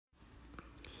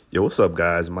Yo, what's up,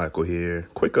 guys? Michael here.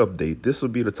 Quick update. This will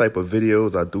be the type of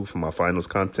videos I do for my finals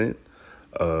content,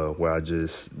 where I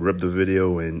just rip the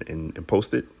video and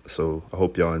post it. So I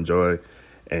hope y'all enjoy.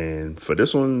 And for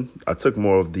this one, I took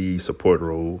more of the support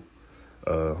role.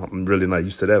 I'm really not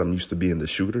used to that. I'm used to being the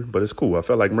shooter, but it's cool. I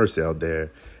felt like Mercy out there.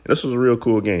 And this was a real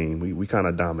cool game. We kind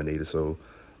of dominated. So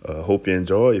hope you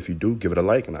enjoy. If you do, give it a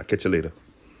like, and I'll catch you later.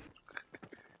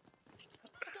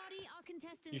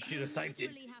 You should have psyched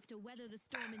it.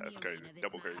 That's crazy.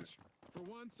 Double crazy. For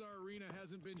once, our arena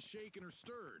hasn't been shaken or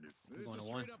stirred. It's a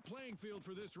straight-up playing field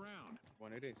for this round.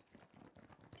 One it is.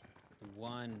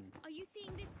 One. Are you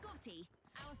seeing this, Scotty?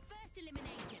 Our first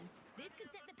elimination. This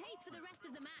could set the pace for the rest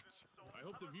of the match. I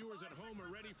hope the viewers at home are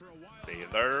ready for a wild. They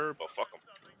there, but fuck them.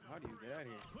 How do you get out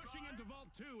of here? Pushing into Vault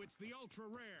 2, it's the Ultra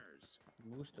Rares.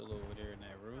 Moose still over there in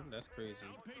that room. That's crazy.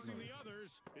 Outpacing the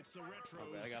others, it's the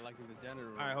Retros. I got like in the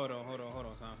janitor room. All right, hold on,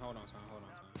 son. Hold on, son.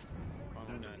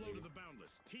 That's a blow to the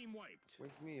Boundless. Team wiped.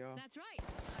 Wait for me, y'all. That's right.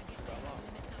 I guess they have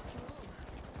limits after all.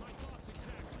 My thoughts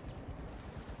exactly.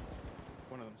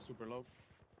 One of them super low.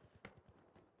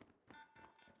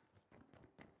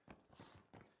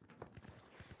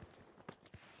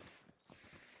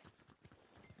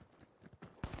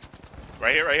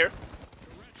 Right here, right here.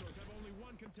 The Retros have only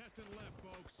one contestant left,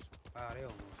 folks. Wow, they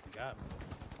almost got me.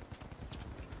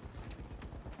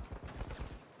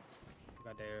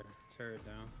 Got their turret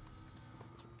down.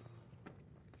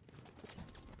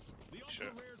 The Ultra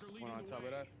Rares are leading One on top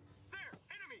of that. There,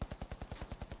 enemy.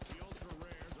 The Ultra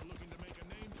Rares are looking to make a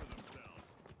name for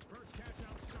themselves. First catch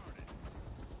out started.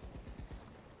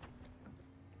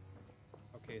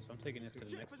 Okay, so I'm taking this to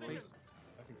the next place.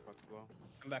 I think it's about to go.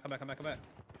 Come back.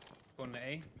 Going to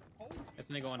A. This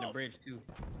nigga on the bridge too.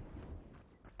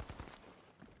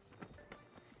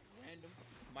 Random.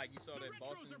 Mike, you saw that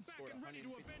Boston scored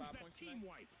 155 points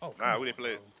tonight? Oh, Nah, we didn't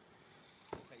play it.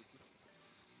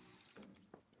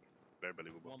 Very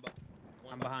believable.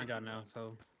 I'm behind y'all now,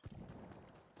 so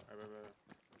Right.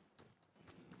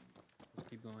 let's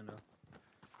keep going though.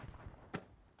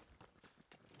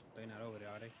 They're not over there,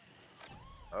 are they?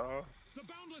 The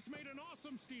Boundless made an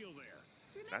awesome steal there.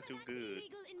 Remember, Not too that's good.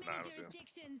 illegal in Nah, I many don't see 'em.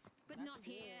 jurisdictions, but not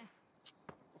here.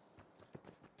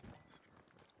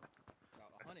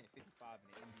 About 155 in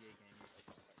the NBA game.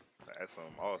 That's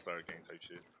some all-star game type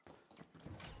shit.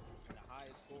 And the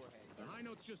highest score had. The High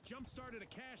Notes just jump-started a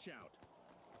cash out.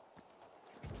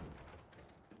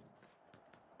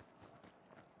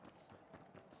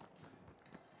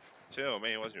 Chill,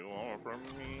 man. What you want from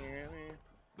me?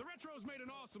 The Retros made an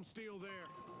awesome steal there.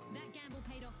 That gamble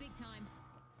paid off big time.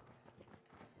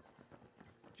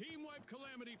 Team wipe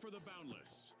calamity for the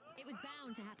Boundless. It was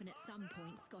bound to happen at some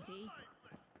point, Scotty.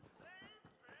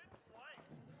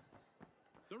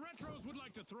 The Retros would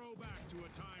like to throw back to a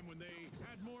time when they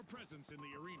had more presence in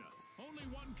the arena. Only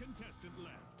one contestant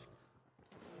left.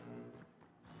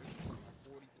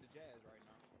 40 to the Jazz right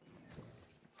now.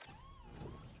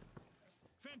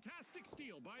 Fantastic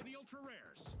steal by the Ultra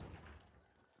Rares.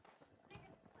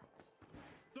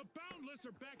 The Boundless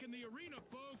are back in the arena,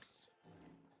 folks.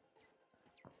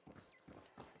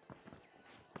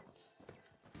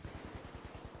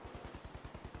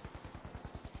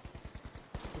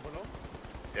 Super low?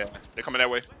 Yeah, they're coming that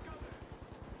way.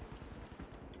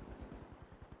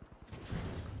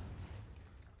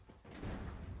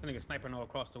 That nigga sniping all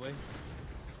across the way.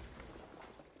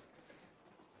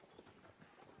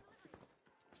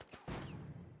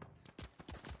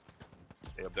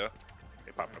 They up there.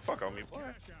 They popping the fuck on me, boy.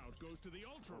 Cash out goes to the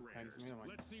Ultra Rares.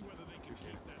 Let's see whether they can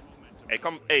keep that momentum. Hey,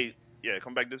 come. Hey, yeah,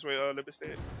 come back this way,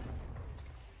 Lippestead.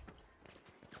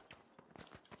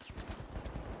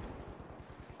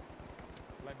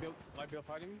 Light Bill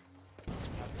fighting me?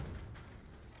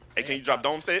 Hey, can you drop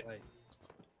dome state?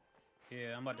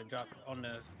 Yeah, I'm about to drop on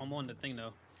the. I'm on the thing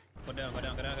though. Go down. Damn,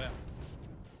 I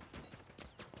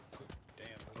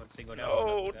was about to say go down.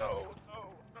 No.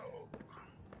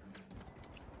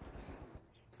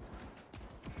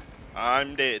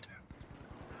 I'm dead.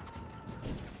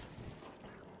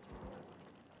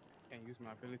 Can't use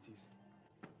my abilities.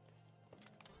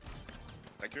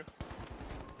 Thank you.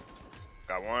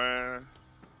 Got one.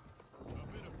 A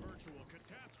bit of virtual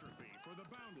catastrophe for the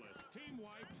Boundless. Team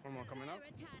wiped. One more coming up. They're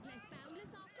a tad less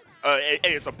boundless after that.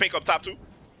 Hey, it's a pink up top too.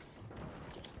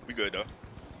 We good though.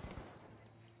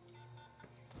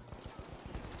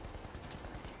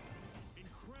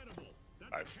 Incredible.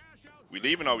 That's Alright, a cash out. we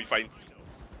leaving or we fighting?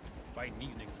 Fighting these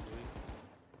niggas, dude.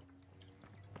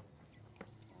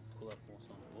 Pull up on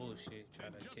some bullshit. Try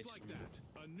to Just catch like me.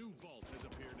 that, a new vault has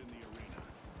appeared in the arena.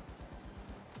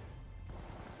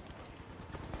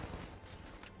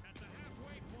 At the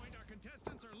halfway point, our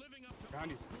contestants are living up to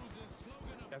Behind you. Whose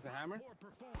slogan of That's a hammer? or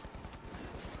perform.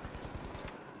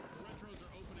 The Retros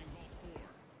are opening vault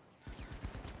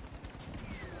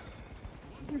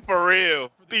 4. For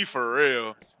real. Be for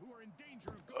real. Who are in danger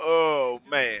of going Oh,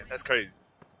 man. That's crazy.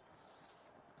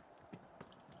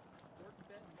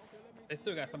 They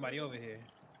still got somebody over here.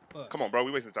 Fuck. Come on, bro.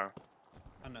 We wasting time.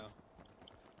 I know.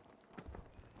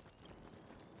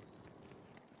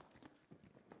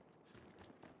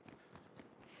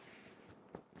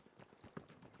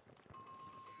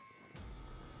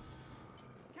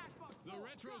 The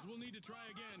Retros will need to try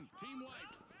again. Team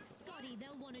wiped. Scotty,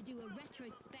 they'll want to do a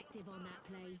retrospective on that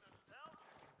play.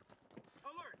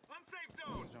 Alert! Unsafe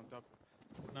zone! Jumped up.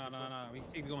 No. We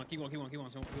keep going. Keep going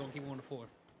to 4.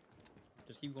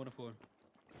 Just keep going to 4.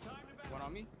 One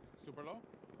on me. Super low.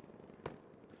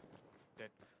 Dead.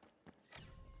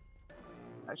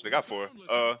 Actually, got 4.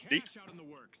 D. Cash out in the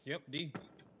works. Yep, D.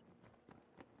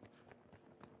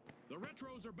 The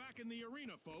Retros are back in the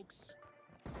arena, folks.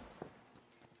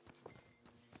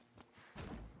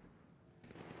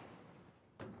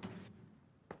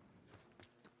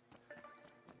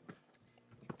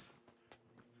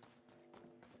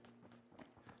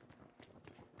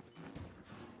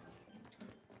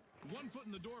 One foot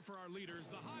in the door for our leaders,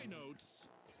 the High Notes.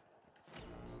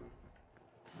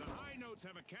 The High Notes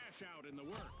have a cash out in the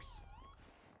works.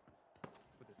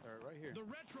 Put the third right here. The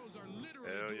Retros are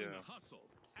literally Hell doing yeah. the hustle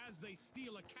as they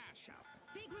steal a cash out.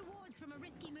 Big rewards from a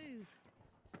risky move.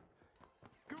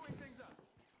 Screwing things up.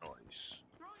 Nice.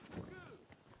 Throwing some goo.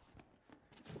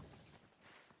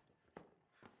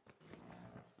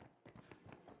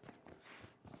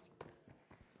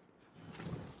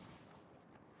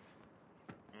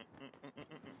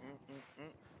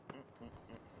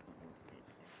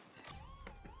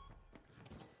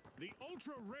 The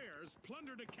Ultra Rares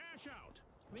plundered a cash out.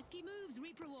 Risky moves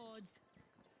reap rewards.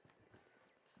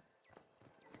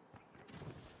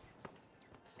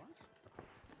 What?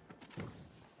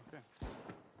 Okay.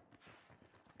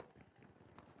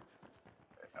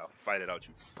 I'll fight it out,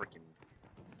 you freaking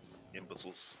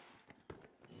imbeciles.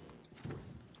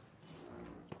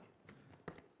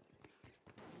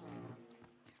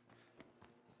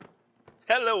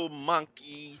 Hello,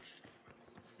 monkeys.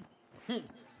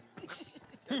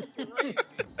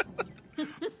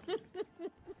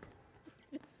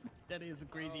 That is a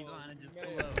crazy line. I just man.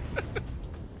 pulled up.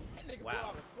 That nigga Wow. pulled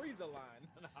out a freezer line.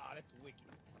 Nah, that's wicked.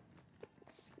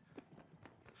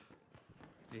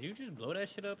 Did you just blow that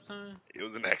shit up, son? It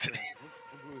was an accident.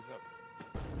 Who blew this up?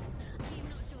 I'm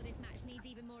not sure this match needs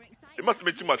even more excitement. It must have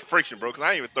been too much friction, bro, because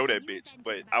I didn't even throw that bitch.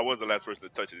 But I was the last person to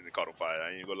touch it and it caught on fire.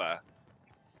 I ain't gonna lie.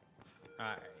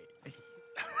 Alright. The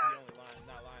only line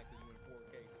not lying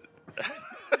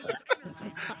because you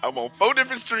in 4K. I'm on 4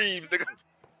 different streams, nigga.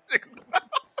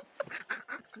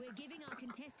 We're giving our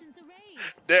contestants a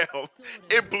raise. Damn. Sort of.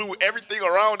 It blew everything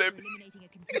around that bitch. Eliminating a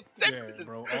contestant. Yeah,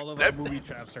 bro. All of our movie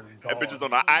traps are gone. That bitch is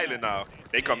on the island now.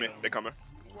 They coming. They coming.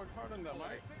 You worked hard on that,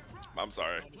 Mike. I'm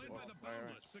sorry. Played by the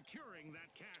Boundless, securing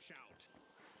that cash out.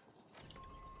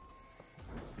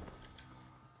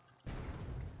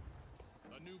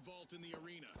 A new vault in the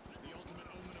arena. The ultimate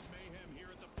omen of mayhem here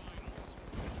at the finals.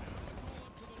 Now it's all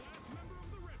up to the last member of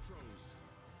the Retros.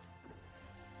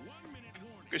 1 minute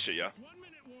warning. Good shit, y'all. This 1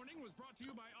 minute warning was brought to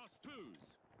you by Us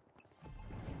Poos.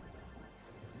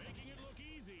 Making it look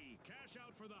easy. Cash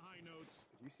out for the High Notes.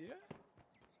 Did you see that?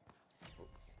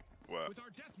 What? With our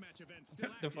deathmatch event still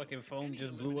The active, fucking phone any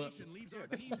just blew up. elimination leaves our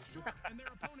teams short and their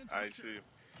opponents I richer. see.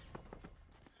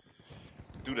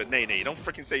 Do the nay. Don't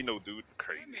freaking say no, dude. And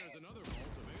Crazy. there's another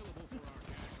vault available for our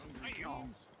cash-hungry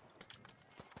teams.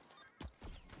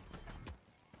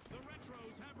 The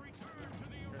Retros have returned to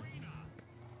the arena.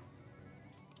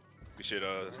 We should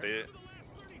stay it. For the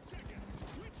last 30 seconds,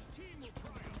 which team will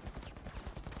triumph?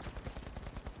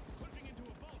 Pushing into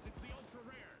a vault, it's the Ultra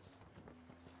Rares.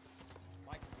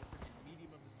 Mike, you're the freaking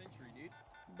medium of the century, dude.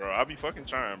 Bro, I'll be fucking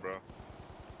trying, bro. 10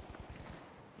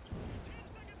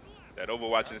 seconds left. That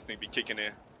Overwatch instinct be kicking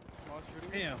in. Mouse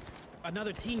shooting? Damn.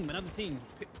 Another team. The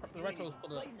retros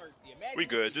pulled up. Play Mercy. Imagine We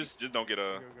good. if Just don't get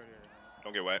Good, good, yeah.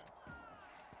 don't get whacked.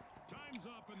 Time's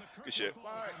up and the Good curtain shit.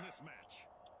 falls on this match.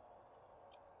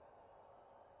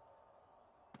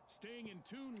 Staying in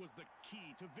tune was the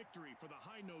key to victory for the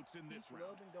High Notes in this Peace,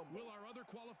 round. love, and gumbo. Will our other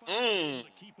qualifiers be able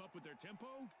to keep up with their tempo?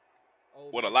 Oh,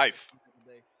 What a man. life.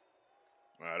 They-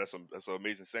 Wow, that's an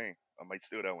amazing saying. I might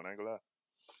steal that one. I ain't gonna lie.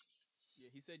 Yeah,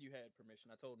 he said you had permission.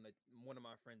 I told him that one of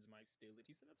my friends might steal it.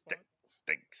 He said that's fine.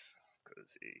 Thanks,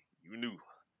 cause you knew.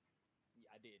 Yeah,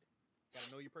 I did.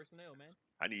 Gotta know your personnel, man.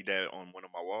 I need that on one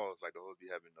of my walls, like the hoes be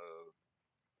having.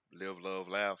 Live, love,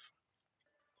 laugh.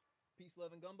 Peace,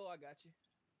 love, and gumbo. I got you.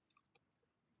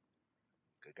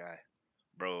 Good guy.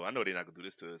 Bro, I know they're not gonna do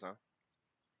this to us, huh?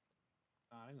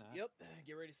 Nah, they not. Yep.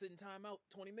 Get ready to sit in timeout.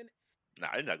 20 minutes. Nah,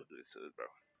 they're not gonna do this to us, bro.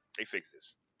 They fix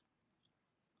this.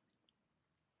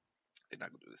 They're not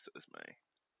gonna do this to us, man.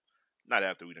 Not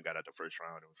after we done got out the first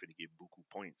round and we're finna get buku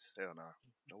points. Hell nah.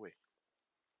 No way.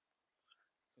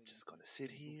 Just gonna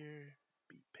sit here,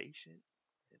 be patient,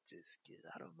 and just get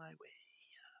out of my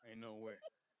way. Ain't no way.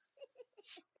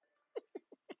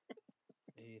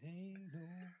 It ain't no.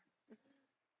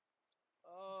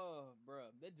 Oh, bro,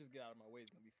 that just get out of my way. It's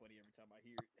gonna be funny every time I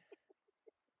hear it.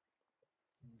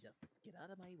 Just get out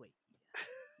of my way.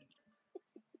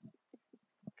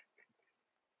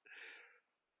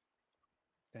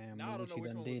 Damn, Now I look don't know what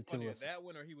which she one done was did to funnier, us. that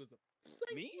one or he was the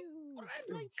Me?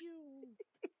 thank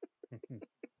you.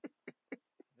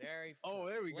 Very. Oh,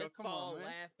 there we go. Let's Come all on, man.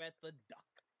 laugh at the duck.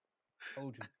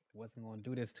 Told you wasn't gonna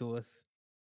do this to us.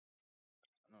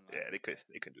 No, Yeah, they couldn't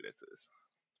do that to us.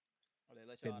 Oh, they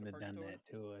let y'all out Couldn't of have done purgatory?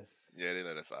 that to us. Yeah, they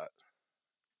let us out.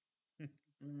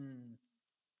 Mm.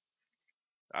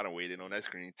 I done waited on that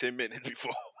screen 10 minutes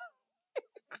before.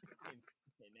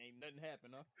 And ain't nothing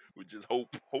happen, huh? We just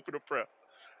hope and a prayer.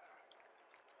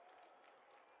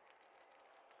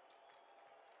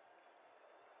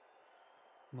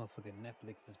 Motherfucking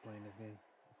Netflix is playing this game.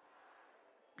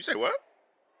 You say what?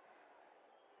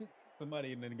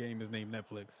 Somebody in the game is named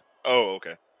Netflix. Oh,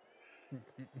 okay.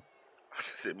 I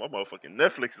just said my motherfucking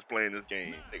Netflix is playing this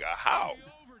game. Nigga, how?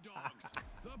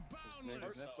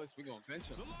 Netflix, we gonna bench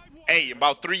him. Hey, in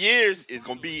about 3 years, it's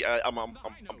gonna be. I'm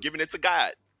giving it to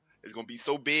God. It's gonna be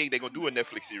so big they're gonna do a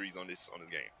Netflix series on this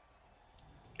game.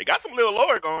 It got some little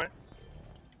lore going.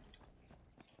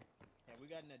 Have we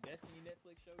gotten a Destiny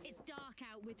Netflix show yet? It's dark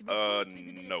out with reduced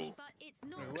visibility, no. but it's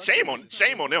not.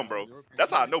 Shame on them, bro.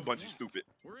 That's how I know Bungie's stupid.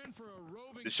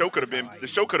 The show could have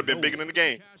been bigger than the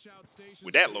game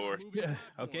with that lore. Yeah.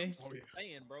 Okay.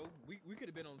 Saying, bro, we could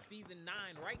have been on season 9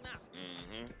 right now.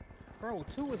 Mm-hmm. Bro,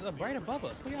 2 is up right above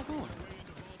us. Where y'all going?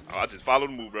 Oh, I just followed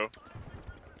the move, bro.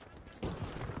 First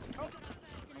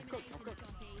elimination,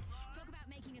 Scotty. Talk about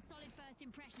making a solid first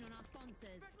impression on our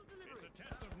sponsors. It's a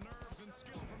test of nerves and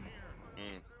skill from here.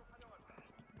 Mm.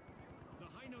 The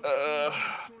high note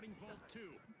distorting vault 2.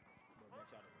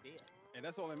 And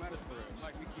that's all that matters for real.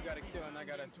 Like, you got to kill and I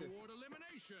got to assist. Toward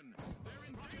elimination. They're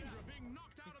in danger of being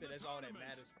knocked out He of said the that's all that tournament.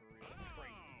 matters for real. That's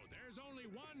crazy. Oh, there's only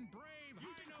one brave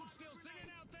high note still singing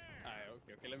out there. Alright,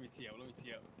 okay. Let me tee up.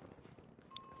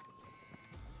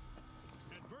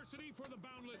 Adversity for the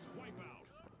boundless wipeout.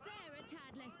 They're a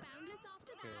tad less boundless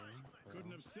after that.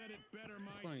 Couldn't have said it better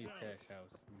One of these myself. cash house.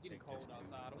 Let me Getting check cold this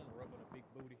thing. outside. I want to rub on a big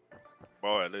booty.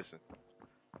 Boy, listen.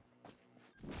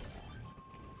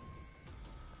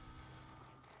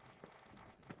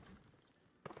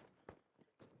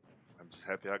 I'm just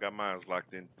happy I got mines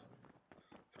locked in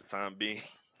for the time being.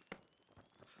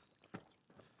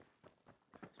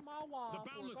 Small wall. The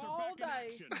boundless all are back in day.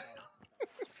 action.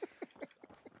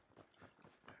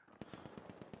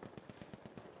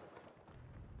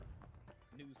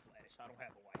 Newsflash, I don't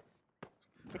have a wife.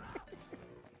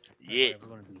 Yeah. We're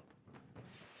gonna be.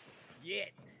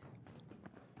 Yet.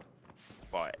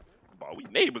 Boy, we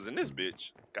neighbors in this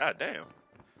bitch. God damn.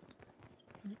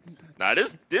 Now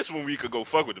this one we could go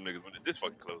fuck with them niggas when it's this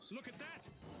fucking close. Look at that.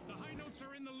 The high notes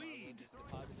are in the lead.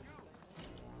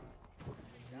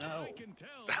 No. I can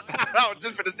tell. I was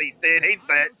just finna say Stan hates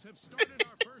that. High notes have started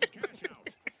our first cash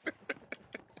out.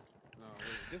 No,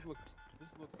 wait, this look. The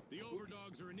spooky.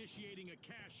 overdogs are initiating a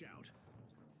cash out.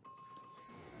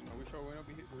 Are we sure we want to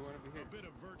be here? We want to be A here. bit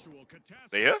of virtual catastrophe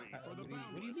They here? for the What do you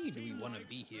boundless. mean? Do we Team want to wipes.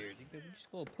 be here? We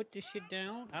just gonna put this shit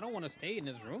down? I don't want to stay in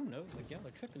this room though. Like y'all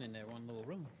are tripping in that one little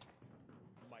room.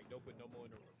 Mike, don't put no more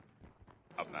in the room.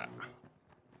 I'm not.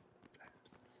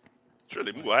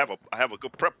 Surely, I have a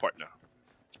good prep partner.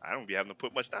 I don't be having to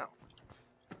put much down.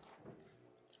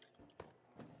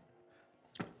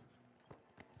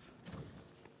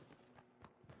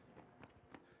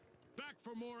 Back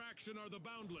for more action are the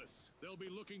boundless. They'll be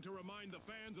looking to remind the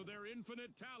fans of their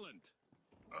infinite talent.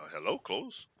 Hello,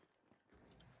 close.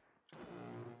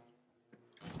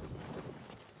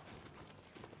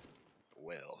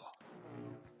 Well.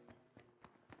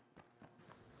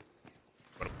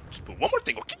 Just put one more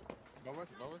thing, okay? Bubba?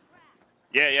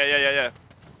 Yeah.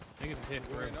 Niggas is hit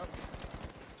for We're real. in up.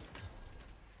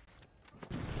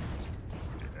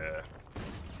 Yeah.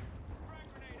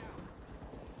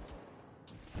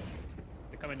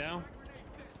 They're coming down.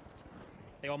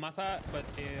 They on my side, but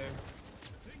they're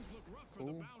Things look rough for the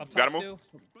ooh, boundless, up top Got him? still.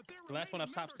 but there The last one remain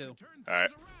up top members still. to turn All right.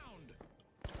 things around.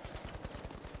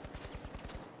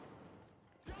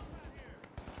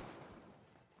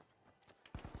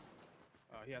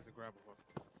 He has a grapple hook.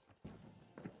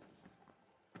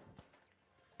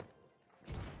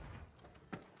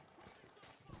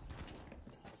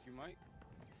 you, Mike.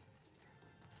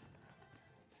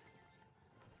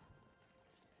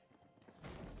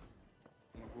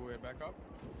 I'm gonna go ahead back up.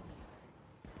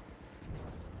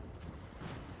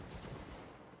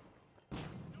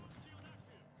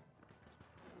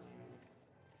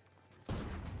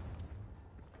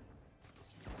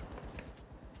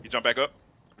 You jump back up?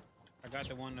 I got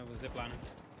the one that was ziplining.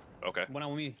 Okay. One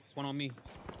on me. It's one on me.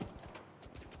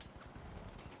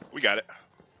 We got it.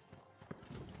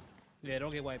 Yeah,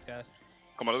 don't get wiped, guys.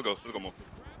 Come on, let's go. Let's go move.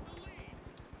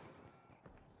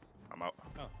 I'm out.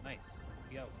 Oh, nice.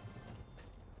 We out.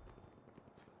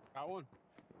 Got one.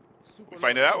 Super We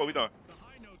fighting it out? What we doing?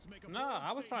 Nah,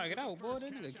 I was trying to get out, boy.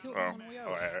 That nigga killed me Oh, on the way out.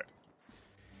 all right.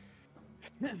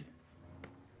 You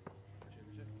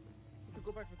could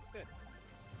go back with the step.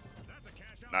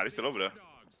 Nah, they still over there.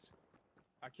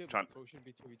 I killed Trying- him, so it should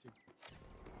be 2v2.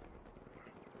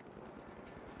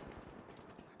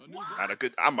 Nah, that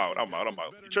good. I'm out.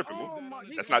 You tripping, move. Oh my-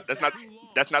 That's not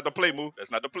the play, move.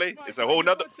 That's not the play. It's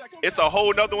a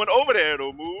whole nother one over there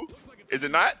though, move. Is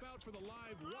it not?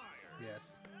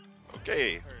 Yes.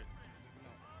 Okay.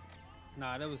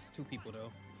 Nah, there was two people,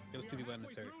 though. There was two people in the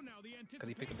turret. Because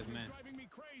he picked up his man.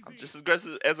 I'm just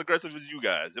as aggressive as you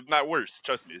guys, if not worse.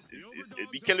 Trust me, it'd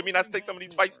be killing me not to take some of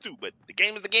these fights too. But the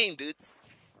game is the game, dudes.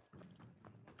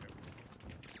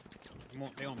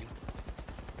 They on me.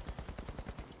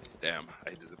 Damn, I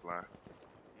hate the zip line.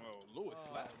 Oh, Lewis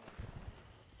slapped.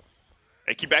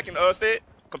 Hey, keep back in stead.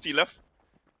 Come to your left.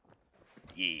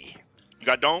 Yeah. You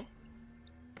got dome?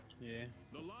 Yeah.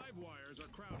 The live wires are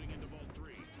crowding into Vault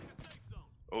 3.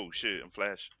 Oh shit, I'm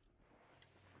flash.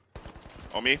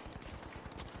 On me.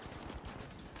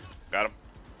 Got him.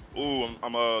 Ooh,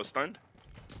 I'm stunned.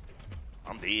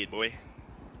 I'm dead, boy.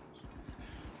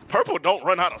 Purple don't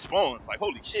run out of spawns. Like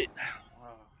holy shit.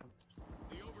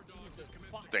 The overdogs have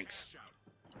commenced a Thanks. cash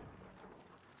out.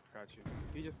 Got you.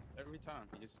 He just, every time,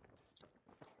 he just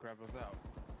grab us out.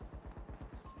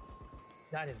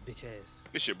 That is bitch ass.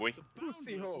 Good shit, boy. See Boundless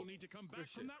ho. will need to come back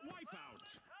from that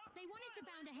wipeout. They wanted to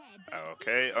bound ahead, but it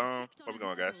Okay, seems they tripped where we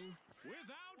on a going, guys? hole.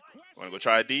 Without question. Wanna go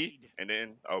try a D, and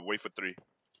then I'll wait for 3.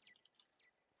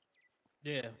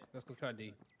 Yeah, let's go try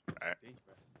D.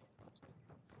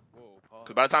 Whoa, pause.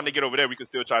 Cause by the time they get over there, we can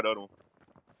still try the other one.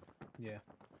 Yeah.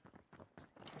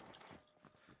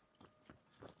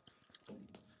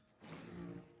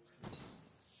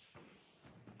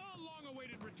 A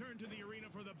long-awaited return to the arena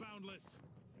for the Boundless.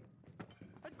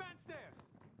 Advance there.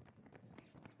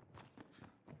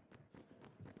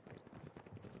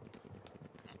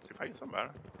 They're fighting somebody.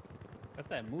 That's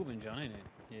that moving, John, ain't it?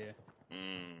 Yeah.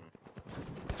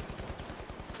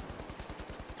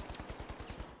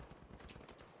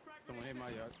 Someone hit my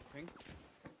ping.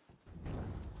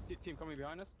 Team coming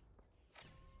behind us.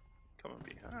 Coming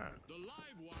behind. The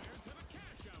live wires have a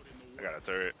cash out in the I got a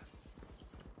turret.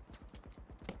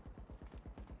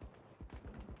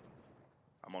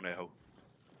 I'm on that hoe.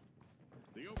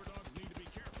 The overdogs need to be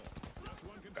careful. Just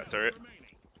one Got contestant turret.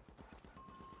 remaining.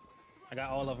 I got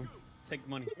all of them. Take the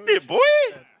money. Hey, boy.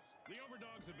 Pass. The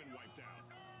overdogs have been wiped out.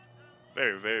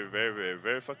 Very, very, very, very,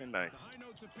 very fucking nice. The high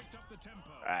notes have picked up the tempo.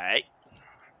 Alright.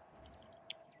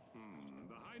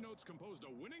 The high notes composed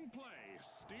a winning play,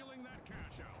 stealing that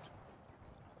cash out.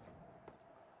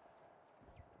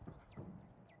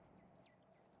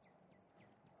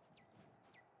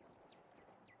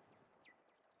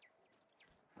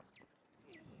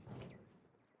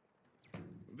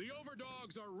 The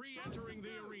overdogs are re-entering the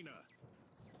arena.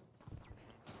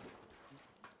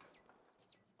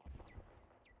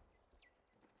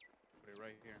 Put it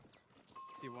right here.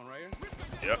 See one right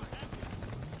here? Yep.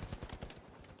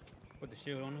 Put the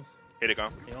shield on us. Here they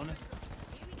come. They on us?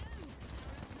 Here we go. Our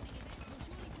upcoming event will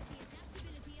surely put the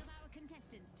adaptability of our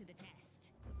contestants to the test.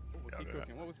 What was he Yeah,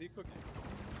 cooking? What was he cooking?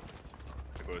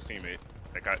 There goes his teammate.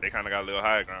 They kind of got a little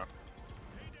high ground.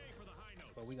 Payday for the high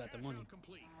notes. But we got the Cash money. out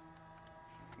complete.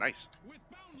 Nice. With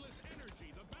boundless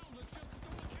energy, the Boundless just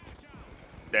stole cash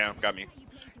out. Damn, got me. How you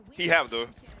play to win He have the the.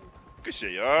 show. Good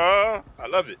shit, y'all. I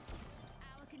love it.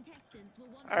 Our contestants will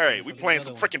want All right, we Okay, playing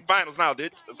some another one. freaking finals now,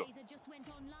 dudes. Let's go. Laser just went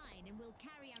online and will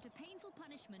carry out a painful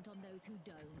punishment on those who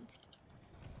don't.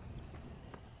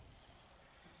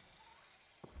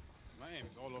 My aim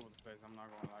is all over the place. I'm not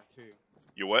gonna lie to you.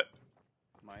 You what?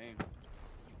 My aim.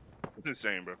 It's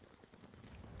insane, bro.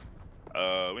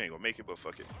 We ain't gonna make it, but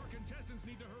fuck it. Our contestants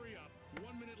need to hurry up.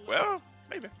 1 minute left. Well,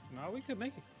 maybe. No, we could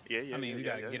make it. Yeah, yeah. I mean, yeah, we yeah,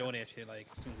 gotta yeah, get yeah. on that shit like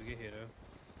as soon as we get here, though.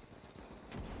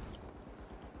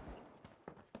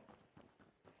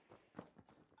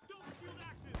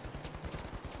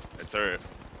 That turret.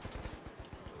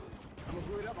 I'm gonna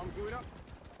glue it up. I'm gonna glue it up.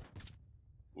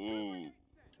 Ooh.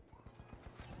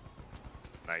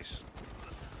 Nice.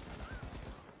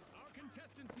 Our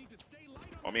contestants need to stay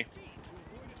light On me. their feet to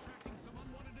avoid attracting some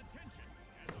unwanted attention.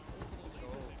 As our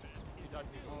orbital lasers event is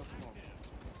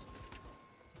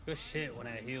Good shit when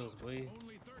that heals, boy.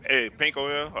 only 30 Hey, pink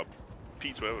oil, or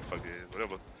peach, whatever the fuck it is,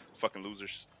 whatever. Fucking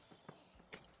losers.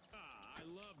 I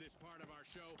love this part of our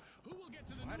show. Who will get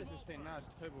to the Why new does it vault say not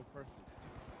first? table person?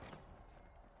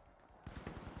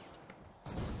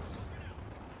 10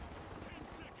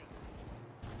 seconds.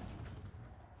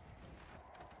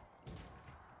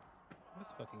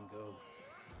 Let's fucking go.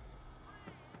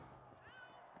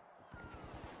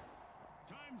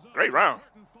 Time's up. Great round.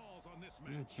 Curtain falls on this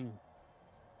match.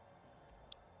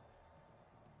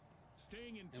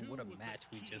 Staying in And tune what a was the match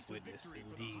we key just to witnessed, victory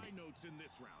for the indeed. high notes in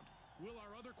this round. Will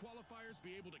our other qualifiers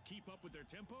be able to keep up with their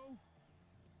tempo?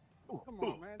 Come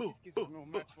on, man. These kids have no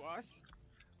match for us.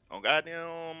 Oh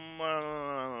goddamn.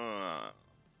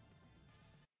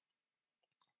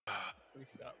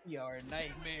 We are a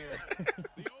nightmare.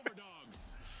 The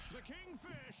Overdogs, the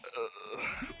Kingfish,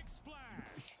 Big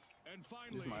Splash, and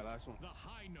finally, This is my last one. the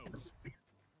High Notes.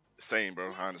 Same,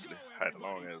 bro. Honestly, I had a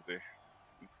long ass day,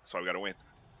 so we gotta win.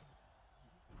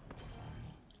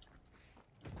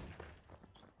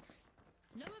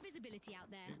 Lower visibility out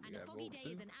there, and a got foggy rolled day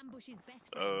too. is an ambush's best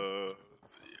friend.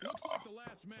 Looks like the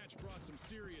last match brought some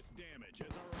serious damage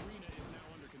as our arena is now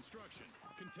under construction.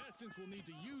 Contestants will need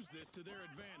to use this to their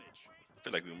advantage. I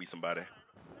feel like we'll meet somebody.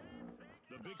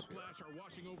 The Big Splash are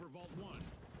watching over Vault 1.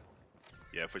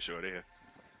 Yeah, for sure. They here.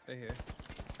 They here.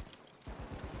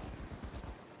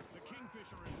 The Kingfish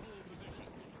are in pole position.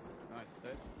 Nice.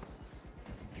 That.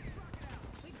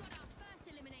 We've got our first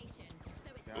elimination, so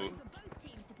it's Yeah. time for both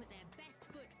teams to put their best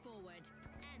foot forward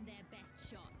and their best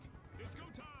shot. It's go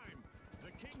time.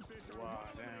 The Kingfish are Wow,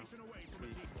 one damn. elimination away from a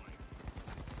team wipe.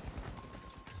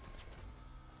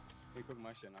 They cook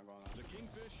my shit, not going on. The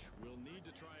Kingfish will need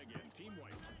to try again. Team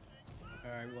wiped.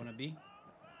 All right, we want to be.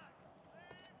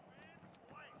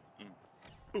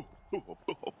 The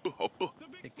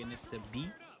Big Picking this Splash to are B.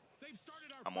 fired up. They've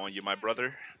started our I'm on first you, my match.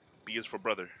 brother. B is for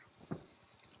brother.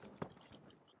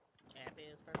 F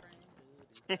is for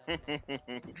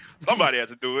friends. Somebody has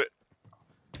to do it.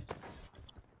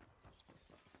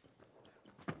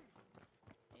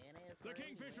 The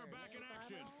Kingfish are back in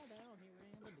action.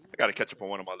 I gotta catch up on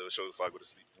one of my little shows before I go to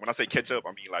sleep. When I say catch up,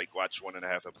 I mean like watch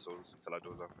 1.5 episodes until I do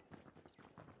it. Sounds like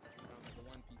a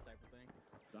One Piece type of thing.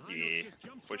 The High Yeah, Notes just for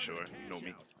jump-started sure. the You know cash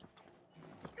me. out.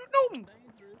 You know me.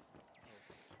 Dangerous.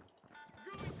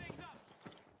 Screwing things up.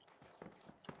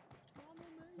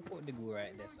 I put the goo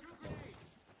right there.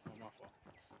 Oh, my fault.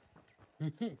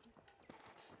 It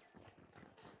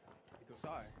goes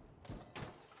high.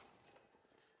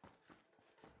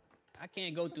 I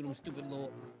can't go through them stupid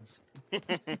little.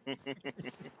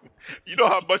 You know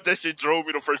how much that shit drove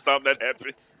me the first time that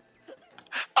happened?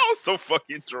 I was so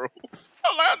fucking drove.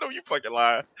 I'm like, I know you fucking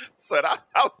lying. Son, I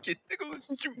was getting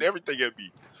niggas shooting everything at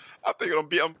me. I'm thinking I'm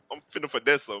finna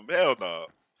finesse some. Hell no.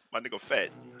 My nigga fat.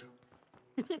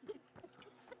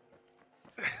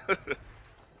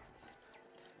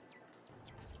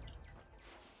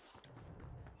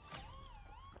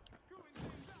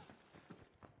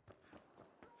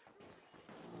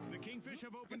 The Kingfish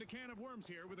have opened a can of worms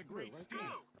here with a great steal.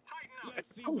 Tighten up.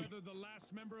 Let's see whether the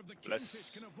last member of the Let's-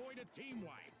 Kingfish can avoid a team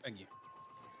wipe. Thank you.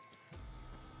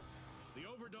 The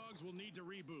Overdogs will need to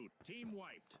reboot. Team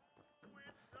wiped.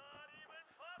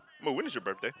 Mo, when is your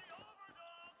birthday?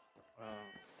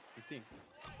 15.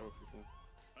 October 15.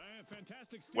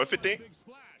 Fantastic steal What, by 15? Big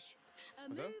Splash. A What's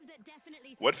move up? that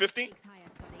definitely What, sets the 15? stakes higher,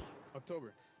 Scotty.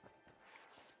 October.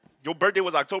 Your birthday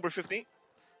was October 15th?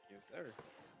 Yes, sir.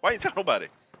 Why you tell nobody?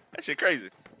 That shit crazy.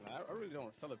 Nah, I really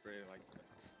don't celebrate it like that.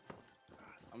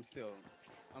 I'm still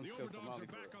The Overdogs Somali are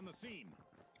for back it. on the scene.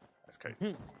 That's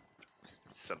crazy.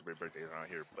 Celebrate birthdays around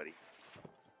here, buddy.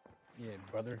 Yeah,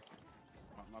 brother.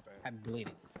 My bad. I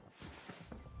bleeding.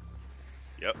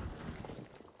 Yep.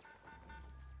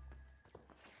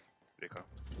 They come.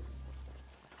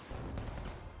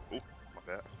 Ooh, my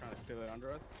bad. Trying to steal it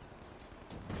under us.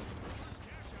 First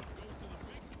cash out goes to the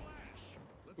Big Splash.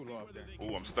 Let's Too see low up whether there. they Ooh,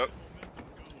 can I'm keep stuck. that momentum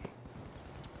going.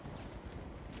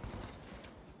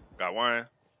 Got one.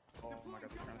 Oh my god,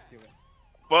 they're trying to steal it.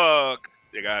 Fuck.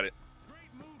 They got it.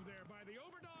 Great move there by the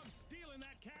Overdogs, stealing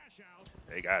that cash out.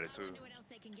 They got it I too. wonder what else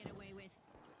they can get away with.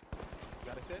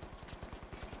 Got it set?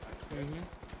 Nice. Try to.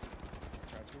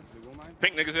 Blue will mine.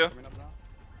 Pink niggas here. Coming up now.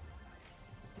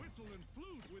 Whistle and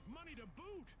flute with money to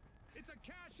boot. It's a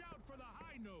cash out for the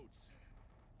High Notes.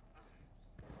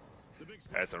 The Big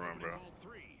Splash That's a run, opening bro. Vault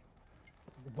 3.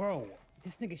 Bro,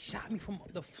 this nigga shot me from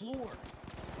the floor.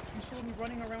 You saw me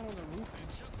running around on the roof and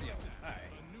Just yo, like that,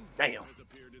 alright. a new Damn. has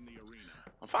appeared in the arena.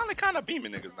 I'm finally kind of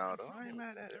beaming niggas now, though. I ain't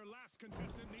mad at it. Their last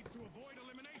contestant needs to avoid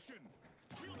elimination.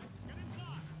 Field it. Get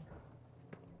inside.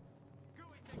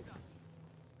 Screwing things up.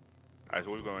 All right, so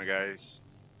where we going, guys?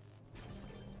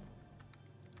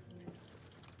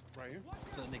 Right here.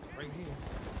 That nigga right here.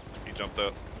 He jumped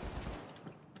up.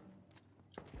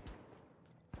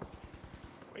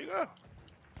 Where you go?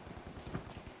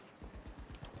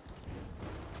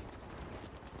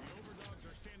 The overdogs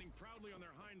are standing proudly on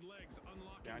their hind legs,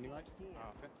 unlocking Behind you, Vault Mike? 4.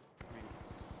 Oh, okay. I mean,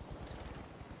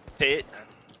 Hit.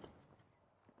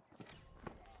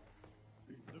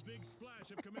 The big splash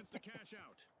have commenced to cash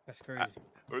out. That's crazy.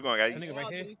 Where we going, That guys? nigga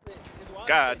right here.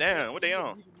 God damn, what they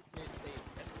on?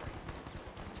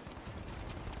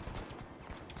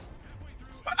 Halfway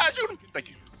through, I shoot him. Thank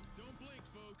you. don't blink,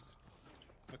 folks.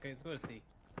 Okay, let's go to C.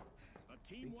 A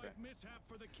team-wide mishap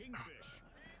for the Kingfish.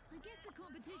 I guess the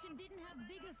competition didn't have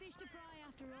bigger fish to fry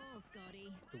after all,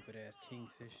 Scotty. Stupid ass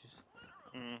kingfishes.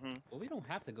 Mm-hmm. Well, we don't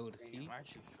have to go to C. damn, I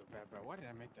actually feel bad, bro. Why did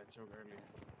I make that joke earlier?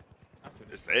 I feel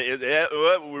this. Ooh,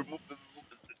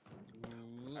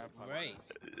 I apologize. right.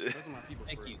 Those are my people.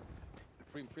 Thank for you.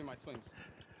 real. Free my twins.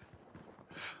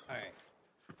 All right.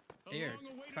 A They're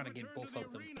long-awaited trying to get return both to the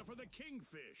of them. arena for the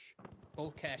Kingfish.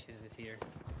 Both caches is here.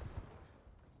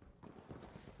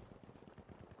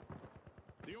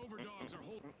 The overdogs are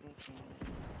holding.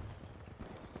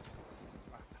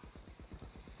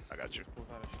 I got you. Pulls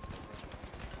out of shit,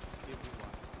 bro. Give this one.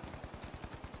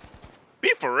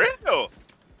 Be for real.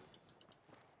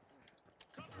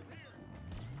 Cover's here.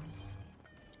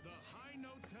 The high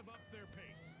notes have upped their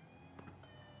pace.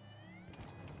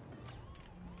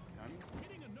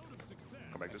 Hitting a note of success.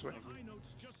 Come back this way. The high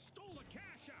notes just stole a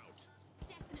cash out.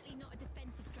 Definitely not a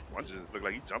defensive strategy. One just looked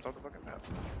like he jumped off the fucking map.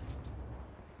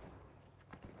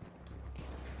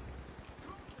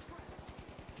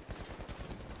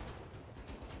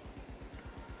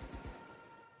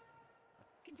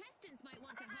 Contestants might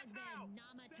want to hug their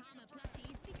Nama Tama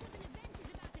plushies because an event is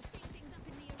about to shake things up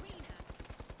in the arena.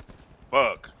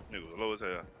 Fuck. Nigga was low as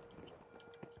hell.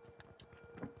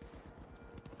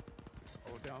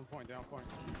 Oh, down point, down point.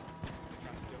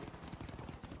 Trying to steal it.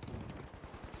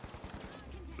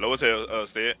 Low as hell,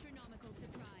 Stead. Astronomical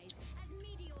surprise as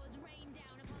meteors rain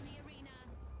down upon the arena.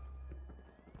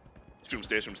 Shoot him,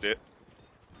 Stead. Shoot him, Stead.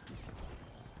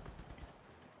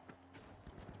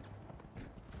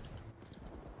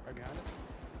 Right behind us.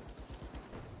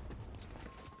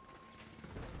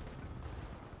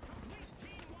 Complete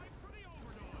team wipe for the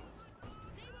overdogs.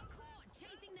 They were caught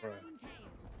chasing their Right. own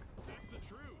tails. That's the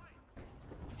truth.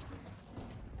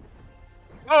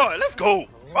 Oh, let's go.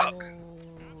 Fuck.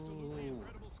 Absolutely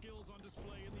incredible skills on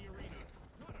display in the arena.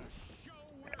 What a show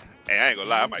we're having. Hey, I ain't gonna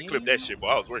lie. I might clip that shit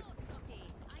while I was working. Oh, Scotty,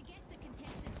 I guess the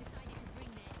contestants decided to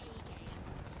bring their A game.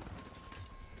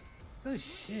 Good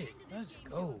shit. Into this Let's game show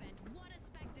go. event, what a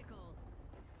spectacle.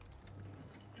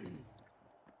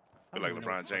 I feel like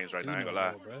LeBron James right now. I ain't gonna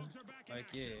lie. Bro. Like,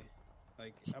 yeah.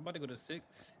 Like, I'm about to go to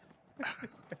 6. Fuck.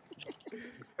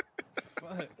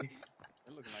 It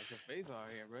looking like your face out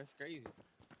here, bro. It's crazy.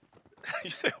 You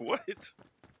said what? Jeff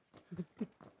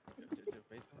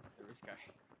Bezos, the rich guy.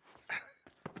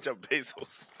 Jeff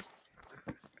Bezos.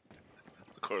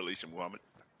 It's a correlation, Muhammad.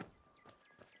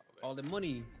 All the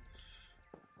money.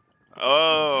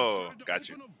 Oh, Decided to got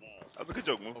you. open a vault. That was a good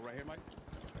joke, Mo. Oh, right here, Mike.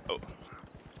 Oh.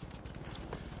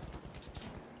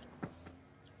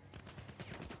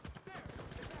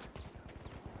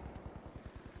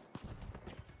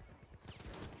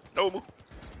 No, Mo.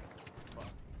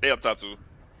 They up top too.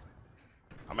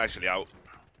 I'm actually out.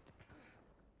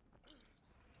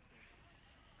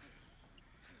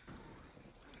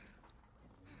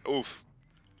 Oof.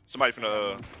 Somebody from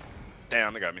the.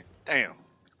 Damn, they got me. Damn.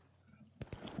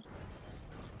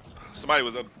 Somebody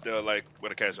was up there, like,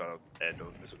 with a cash out at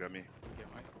though. This one got me. Yeah,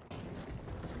 Mike.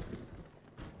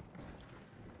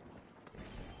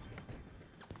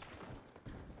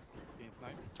 Being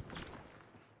sniped.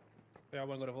 Y'all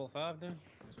want to go to Vault 5 then?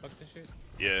 Just fuck this shit.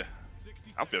 Yeah.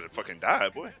 60 I'm feeling seconds. fucking die,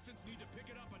 boy. Contestants need to pick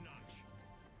it up a notch.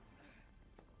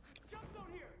 Jump zone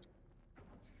here.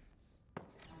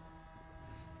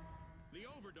 The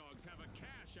overdogs have a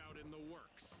cash out in the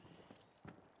works.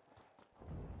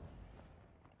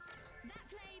 That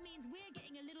play means we're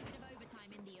getting a little bit of overtime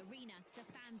in the arena. The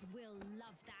fans will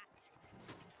love that.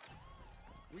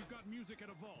 We've got music at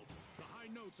a vault. The high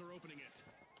notes are opening it.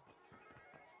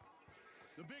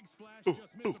 The big splash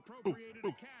just misappropriated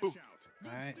a cash out. Good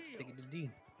Alright, steal. let's take it to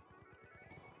D.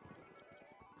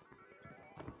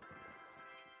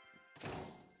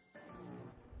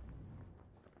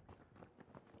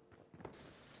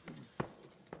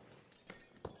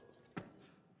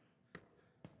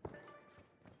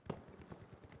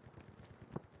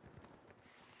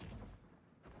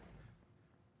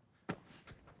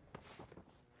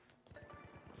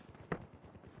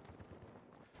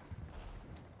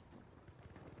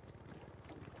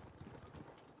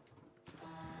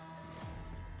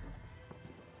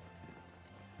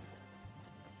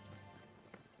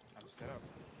 set up.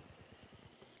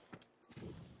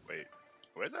 Wait,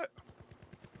 where's that?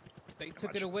 They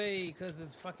took it away because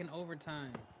it's fucking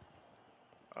overtime.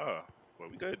 Oh, well,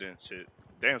 we good then. Shit.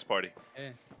 Dance party. Yeah.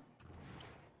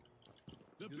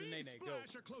 The Do the big nay-nay, go.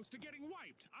 splash are close to getting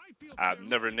wiped. I feel for I've their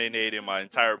never lucky nay-nayed in teams my out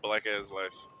entire there. black ass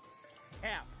life.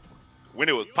 Cap. When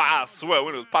it was pop, I swear,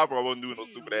 when it was pop, I wasn't doing no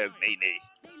stupid ass nay-nay.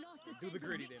 They lost the Do the sense of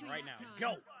gritty then, victory right that now.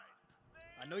 time. Go.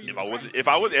 I know you. If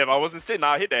I wasn't sitting,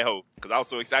 I'd hit that hoe because I was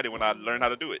so excited when I learned how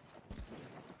to do it.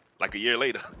 Like a year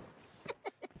later.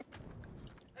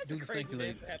 That's Do a the crazy speculate.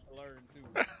 dance to have to learn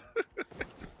too.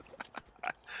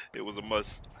 It was a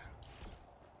must.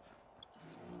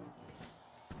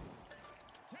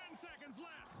 10 seconds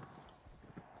left.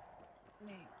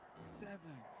 8, 7,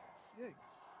 6,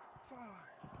 5,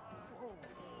 4,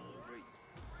 3,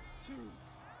 2.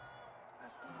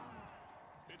 Let's go.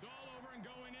 It's all over and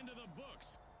going into the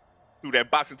books. Threw that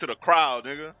box into the crowd,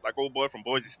 nigga. Like old boy from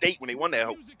Boise State when they won that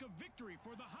hoe. Music of victory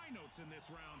for the high notes in this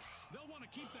round. They'll want to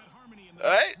keep that harmony in the All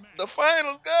right, next match. the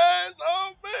finals, guys.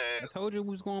 Oh, I man. told you we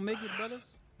was gonna make it, brothers.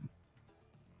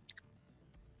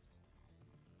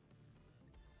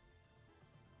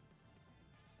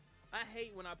 I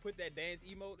hate when I put that dance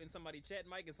emote in somebody chat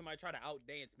mic and somebody try to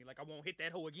outdance me. Like I won't hit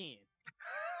that hoe again.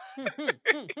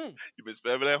 You been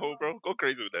spamming that hoe, bro? Go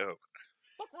crazy with that hoe.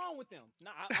 What's wrong with them?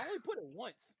 Nah, I only put it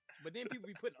once, but then people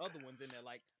be putting other ones in there,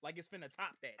 like it's finna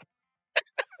top that.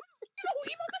 You know who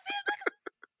emote this is? Nigga?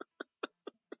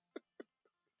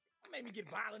 Made me get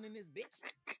violent in this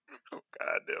bitch. Oh,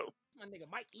 goddamn. My nigga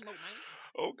Mike emote, man.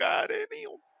 Oh, God,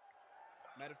 damn.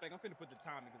 Matter of fact, I'm finna put the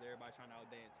timing because everybody trying to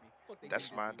outdance me. Fuck they That's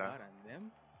think my this is. dog. God and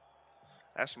them.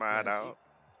 That's my Yes. dog.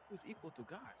 Who's equal to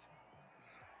God?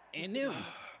 And them.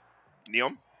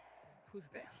 Neum. Who's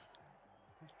that?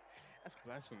 That's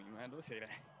blasphemy, man. Don't say that.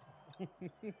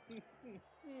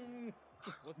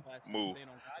 What's that? Move. Saying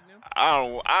on God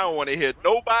now? I don't want to hear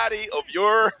nobody of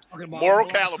your moral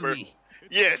caliber. Blasphemy.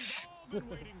 Yes. All been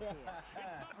waiting for.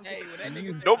 It's the Hey, well, that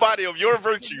nigga said, Nobody of your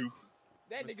virtue.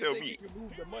 that nigga tell said me. you can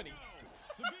move the money.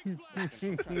 The big splash.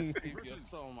 Trying to save your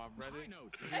soul, my brother. High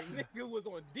notes. That nigga was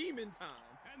on demon time.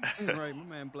 And Right, my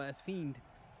man blasphemed.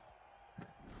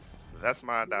 That's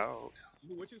my dog.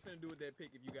 Boo, what you finna do with that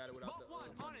pick if you got it without the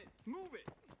money? it. Move it.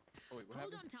 Oh, wait, what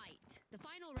Hold happened? on tight. The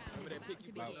final round Remember is that pick about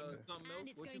you to bought begin. something And else?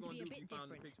 it's What you going to gonna be a do if bit you found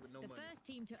the different. picks with no The money? first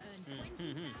team to earn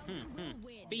 20,000 will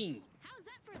win. Bean. How's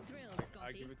that for a thrill, I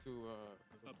Scotty? give it to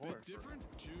a Thor bit different.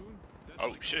 June. That's Oh,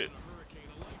 like shit. a hurricane,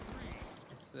 a light breeze.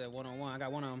 It's one-on-one. I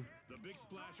got one of them. The big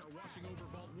splash are watching over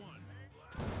Vault 1. Time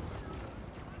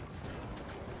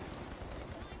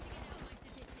to get out my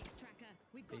statistics tracker.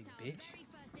 We've got Big our bitch. very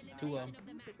first Two of elimination of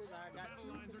the match. Battle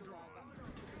lines are drawn.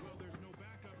 Well, there's no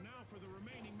backup now for the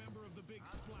remaining member of the big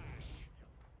splash.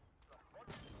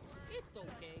 It's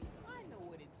okay. I know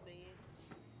what it says.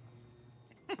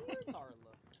 Dear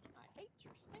Darla, I hate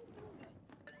your stinking guts.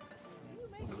 You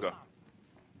make Let's me go. vomit.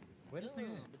 Where this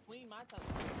nigga? Ugh, between my toes.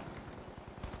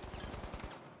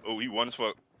 Oh, he won as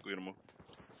fuck. Look at him. Love,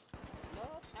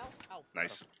 out, out.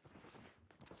 Nice.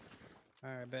 All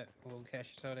right, bet. We'll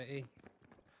cash this out at A.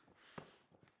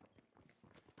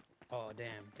 Oh,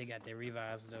 damn. They got their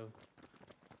revives, though.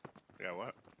 Yeah,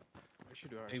 what? It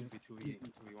should be 2v1.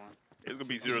 It's gonna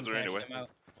be You can 0-0 cash anyway. them out.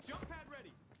 Jump pad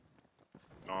ready.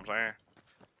 Know what I'm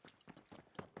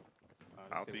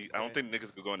saying? I don't think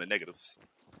niggas could go in the negatives.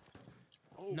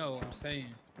 No, I'm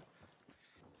saying.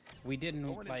 We didn't,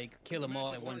 like, kill them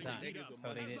all at one time.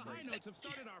 So they As the didn't. high notes have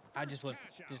started our I just was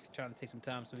first cash out. just trying to take some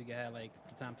time so we could have, like,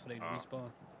 the time for them to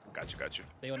respawn. Got you.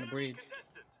 They on the bridge.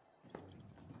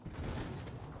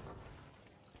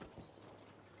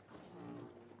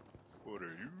 What are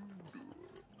you doing?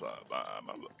 Blah, blah,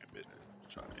 my looking business.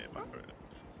 Trying to end my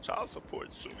child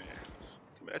support soon.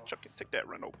 Give me that chuck and take that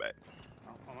Renault back.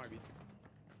 I might be.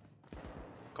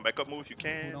 Come back up, move if you Ooh,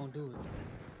 can. don't do it.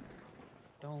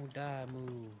 Don't die,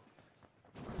 move.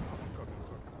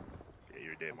 Yeah,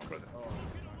 you're dead, my brother.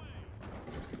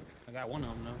 I got one of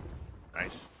them, though.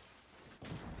 Nice.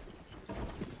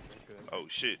 That's good. Oh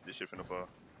shit, this shit finna fall.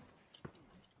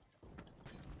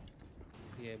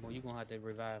 Yeah, boy, you gonna have to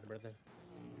revive, brother.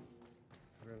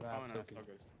 Revive Oh, no, it's token. all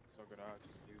good. It's all good. I'll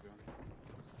just use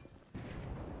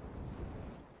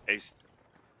it. Ace.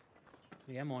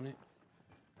 Yeah, I'm on it.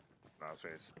 Nah, I was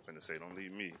finna say, don't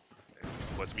leave me.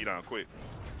 Bust me down quick.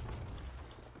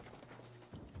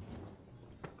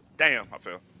 Damn, I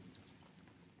fell.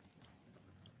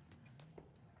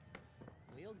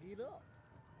 We'll get up.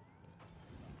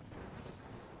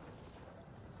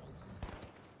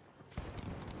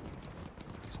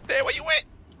 Stay where you went.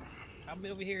 I'm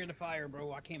over here in the fire,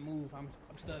 bro. I can't move. I'm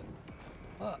stuck.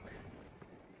 Fuck.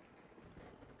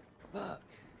 Fuck.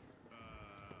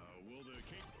 Will the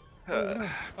king... Oh,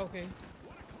 no. Okay.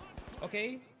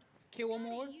 Okay. Kill one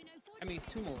more. I mean,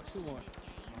 two more. Two more.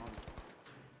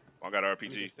 I got Let me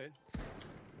RPG. just stay.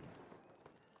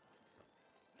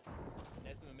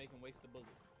 That's gonna make him waste the bullet.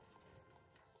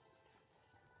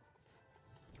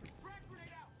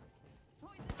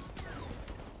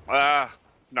 Ah,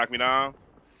 knock me down.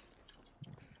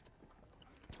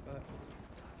 Fuck.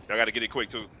 Y'all gotta get it quick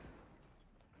too.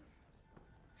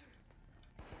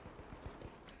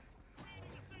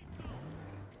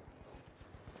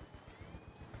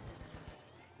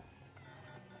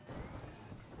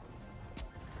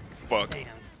 Fuck. Damn.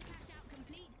 Flash out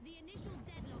complete. The initial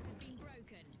deadlock has been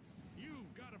broken.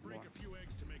 You've got to break a few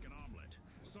eggs to make an omelet.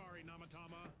 Sorry,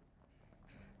 Namatama.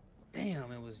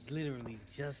 Damn, it was literally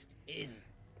just in.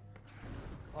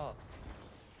 Fuck.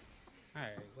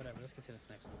 Alright, whatever. Let's get to this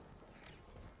next one.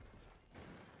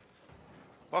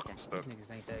 Fuck, I'm These stuck.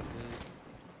 niggas ain't that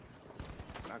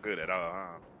good. Not good at all,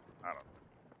 huh? I don't.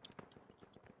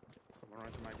 Someone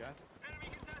run to my gas.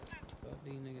 Fuck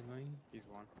these niggas, man. He's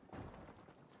one.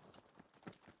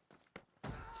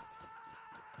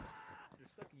 You're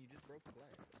stuck and you just broke the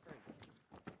glass. That's crazy.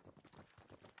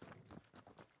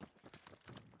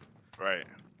 Right.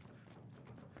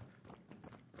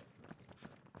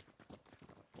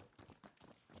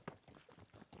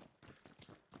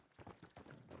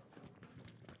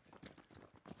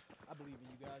 I believe in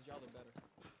you guys. Y'all are better.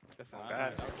 Listen, Oh,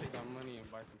 I'll God. take my money and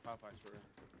buy some Popeyes for it.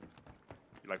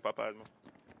 You like Popeyes, man?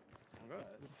 Oh, God,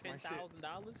 this is my shit.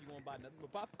 $10,000. You gonna buy nothing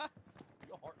but Popeyes?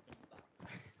 Your heart finna stop.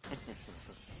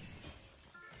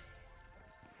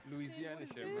 Louisiana What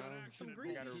shit, is bro. this? You Some gotta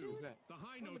greasy represent. The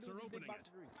high What am I notes doing are with these big opening box it.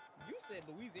 of grease? You said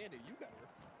Louisiana. You got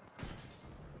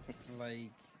represent.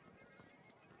 Like,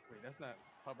 Wait, that's not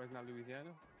Popeyes, not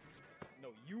Louisiana. No,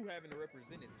 you having to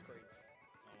represent it is crazy.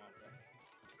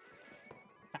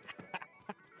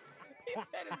 He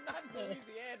said it's not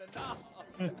Louisiana.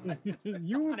 Nah.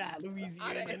 you not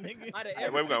Louisiana, nigga. Out of Hey,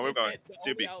 where we going? Where we everything going? that, the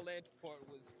CB. only outlandish part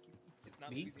was it's not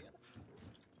Me? Louisiana.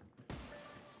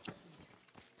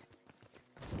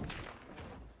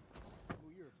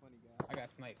 Ooh, you're a funny guy. I got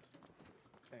sniped.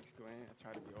 Thanks, Dwayne. I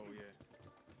tried to be. Oh yeah.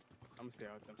 I'm gonna stay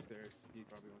out them stairs. He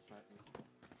probably won't snipe me.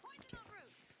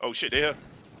 Oh shit, they here.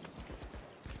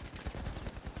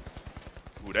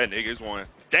 Ooh, that nigga is one.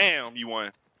 Damn, you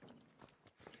won.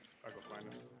 I'll go find him.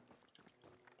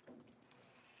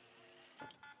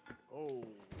 Oh,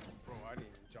 bro, I didn't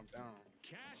even jump down.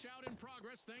 Cash out in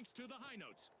progress thanks to the high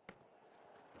notes.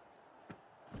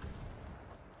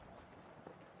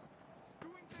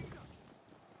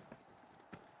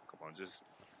 Come on, just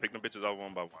pick them bitches off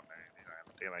one by one, man.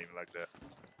 They not even like that. That's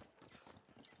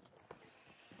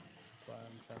why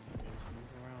I'm trying to just move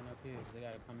around up here, 'cause they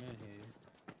gotta come in here.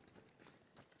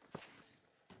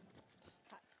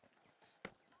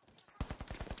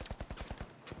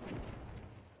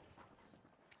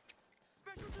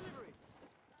 Special delivery.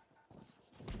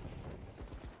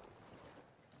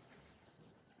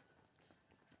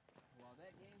 While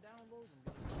that game downloads, I'm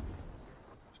gonna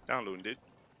Downloading, dude.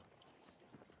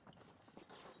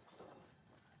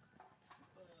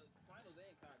 Finals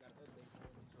and COD got an update for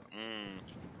me, so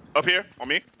Up here, on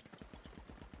me.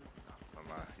 Oh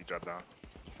my, he dropped down.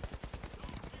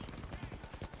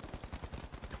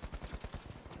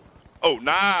 Oh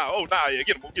nah, yeah,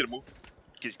 get him, get him,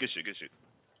 good shit, good shit.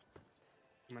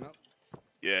 Coming up.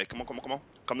 Yeah, come on,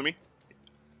 come to me.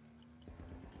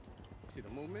 See the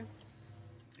movement?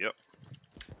 Yep.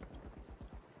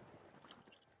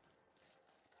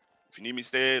 If you need me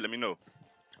stay, let me know.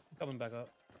 I'm coming back up.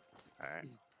 All right.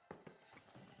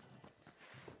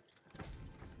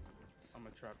 I'm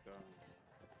gonna trap the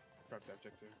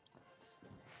objective.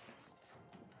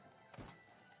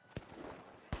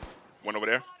 One over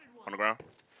there, on the ground.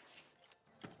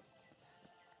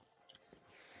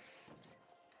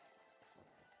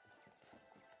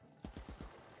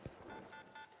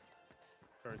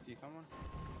 Try to see someone.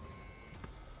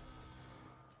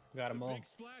 Got them all. Big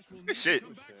splash will Good need shit. to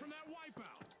come back from that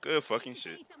wipeout. Good fucking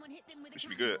shit. Say someone hit them with a We should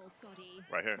be good. cannonball, Scotty.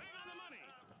 Right here. Bet on the money.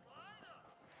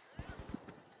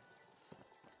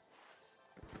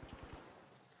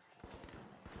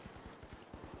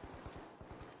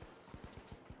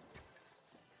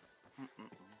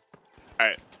 All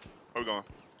right, where we going?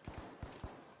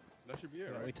 That should be it,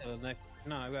 Gotta right? wait till the next.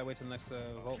 No, we gotta wait till the next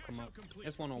vault come up.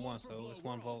 It's 1-on-1, so it's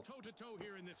one vault. Toe to toe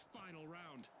here in this final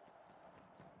round.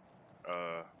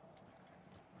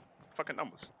 Fucking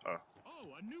numbers. Oh,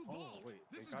 a new Oh, vault. wait,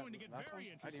 This they is got going to the get last very one?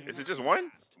 I interesting. didn't Is it know. just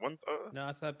one? One? No,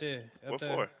 it's up there. Up What there.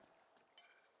 for?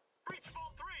 Breach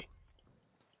vault 3.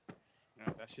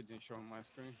 Yeah, that shit didn't show on my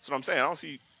screen. That's what I'm saying. I don't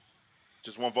see.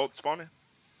 Just one vote spawning?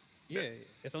 Yeah,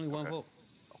 it's only one Okay. vote.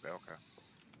 Okay, okay.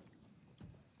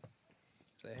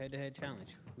 It's a head-to-head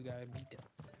challenge. We gotta beat them.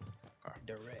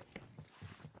 Direct.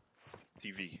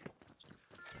 TV.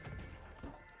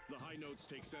 The high notes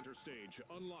take center stage,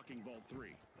 unlocking Vault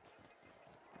 3.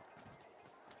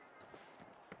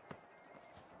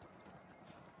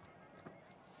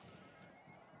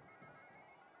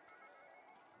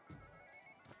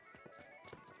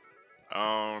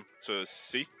 To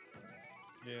C.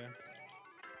 Yeah.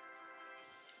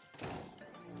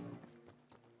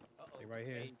 They right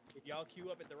here. Hey, if y'all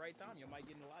queue up at the right time, you might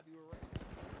get in the lobby with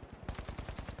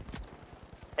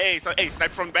Ray. Hey, so hey,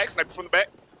 sniper from the back, sniper from the back.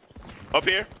 Up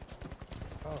here.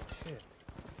 Oh shit.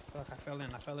 Fuck, I fell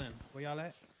in. Where y'all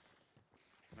at?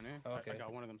 I'm in. Oh, okay. I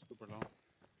got one of them super low.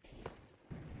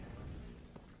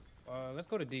 Let's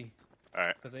go to D.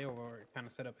 Alright, Because they were kind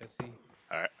of set up at C.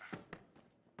 alright.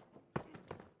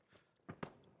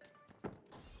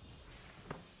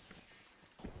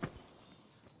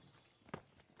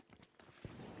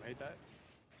 Made that.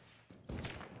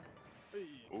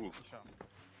 Oof. Good shot.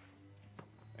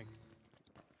 Thank you.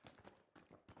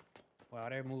 Wow,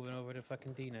 they're moving over to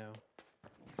fucking D now.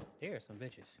 There are some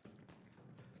bitches.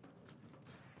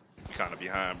 We kind of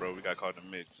behind, bro. We got caught in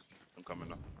the mix. I'm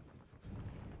coming up.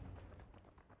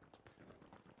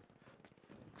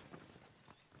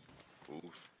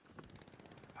 Oof.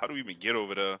 How do we even get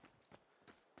over there?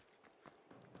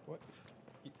 What?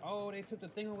 Oh, they took the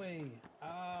thing away.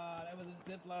 Ah, that was a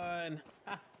zip line.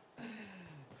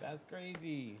 That's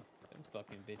crazy. Them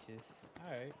fucking bitches.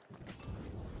 All right.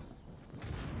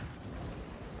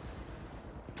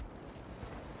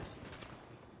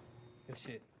 Good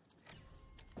shit.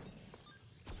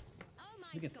 Oh my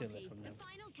We can steal Scotty, this from them. the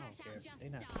final I don't cash care. out just They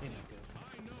not started. good.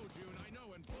 I know, June, I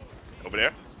know, and both teams Over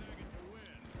there? need to snag it to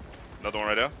win. Another one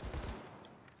right there.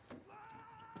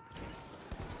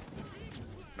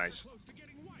 Nice. Close to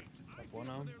getting wiped. That's one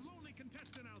on. Their lonely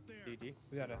contestant out there. DD.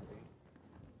 We gotta.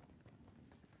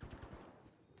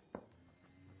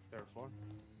 Third floor.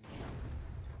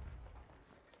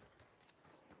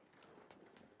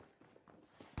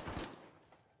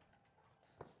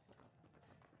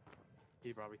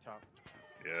 He probably top.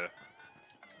 Yeah.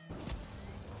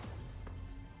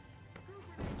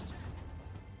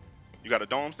 You got a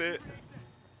dome set?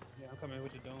 Yeah, I'm coming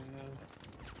with the dome now.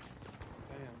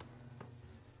 Damn.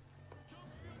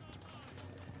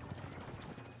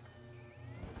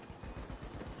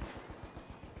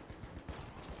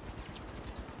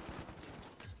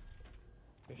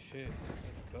 Good shit.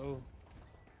 Let's go.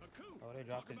 A coup. Oh, they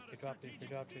dropped it. Talk They about a dropped it. They strategic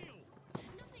dropped it. steal.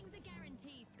 Nothing's a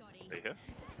guarantee, Scotty. They here?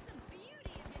 That's the beauty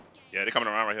of this game. Yeah, they're coming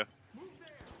around right here.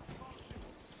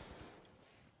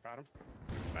 Got him.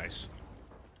 Nice.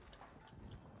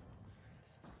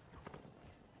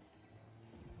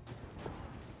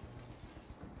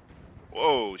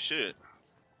 Whoa, shit.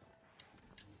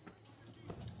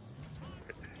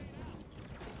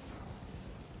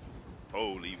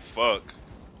 Holy fuck.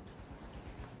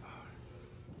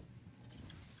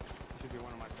 Should be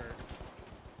one of my third.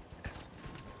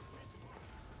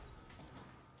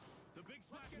 The big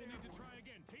splash will need to try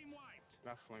again. Team wiped.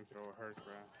 That flamethrower hurts,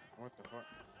 bro. What the fuck?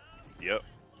 Yep.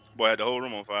 Boy had the whole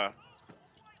room on fire.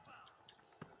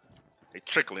 They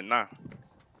trickling now.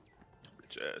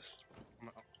 Bitch ass.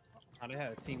 Oh, they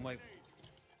had a team wipe.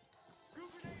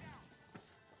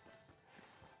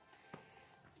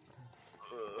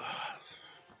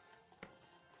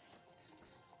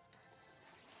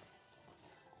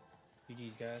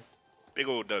 GG's, guys. Big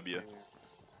old W. Yeah.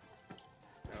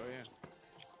 Oh yeah.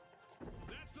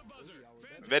 That's the buzzer.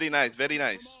 Fantastic Very nice, very from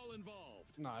nice. all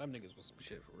involved. Nah, them niggas was some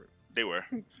shit for real. They were.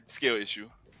 Skill issue.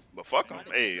 But fuck them.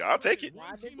 Hey, I'll take it.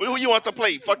 Why didn't Who you want to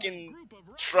play? Fucking Group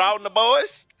of Shroud and the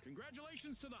boys?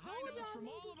 Congratulations to the high notes from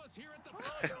all of us here at the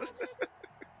finals.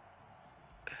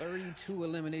 32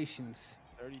 eliminations.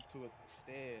 32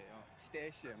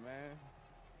 stair shit, man.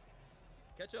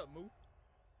 Catch up, Moo.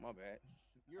 My bad.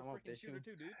 You're a I'm up freaking there shooter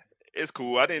too. too, dude. It's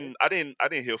cool. I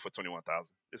didn't heal for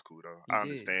 21,000. It's cool though. You I did.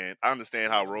 understand. I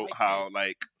understand how Mike how had-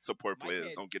 like support Mike players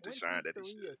had don't get the shine that they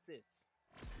 23 should. assists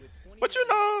with 21 But you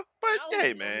know, but That was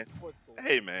hey the man, only score score.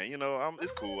 hey man, you know,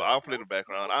 it's cool. I'll play the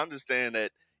background. I understand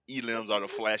that elims are the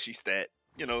flashy stat.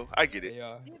 You know, I get it. They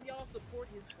are. Give y'all support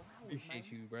his flowers,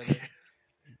 Appreciate man. you, brother.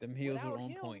 Them heels were Without on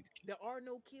him, point. there are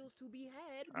no kills to be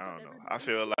had. I don't because know. I everybody-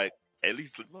 feel like at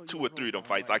least two or three of them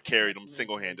fights I carried them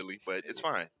single handedly, but it's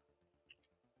fine.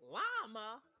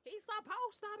 Llama, he's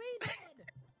supposed to be dead.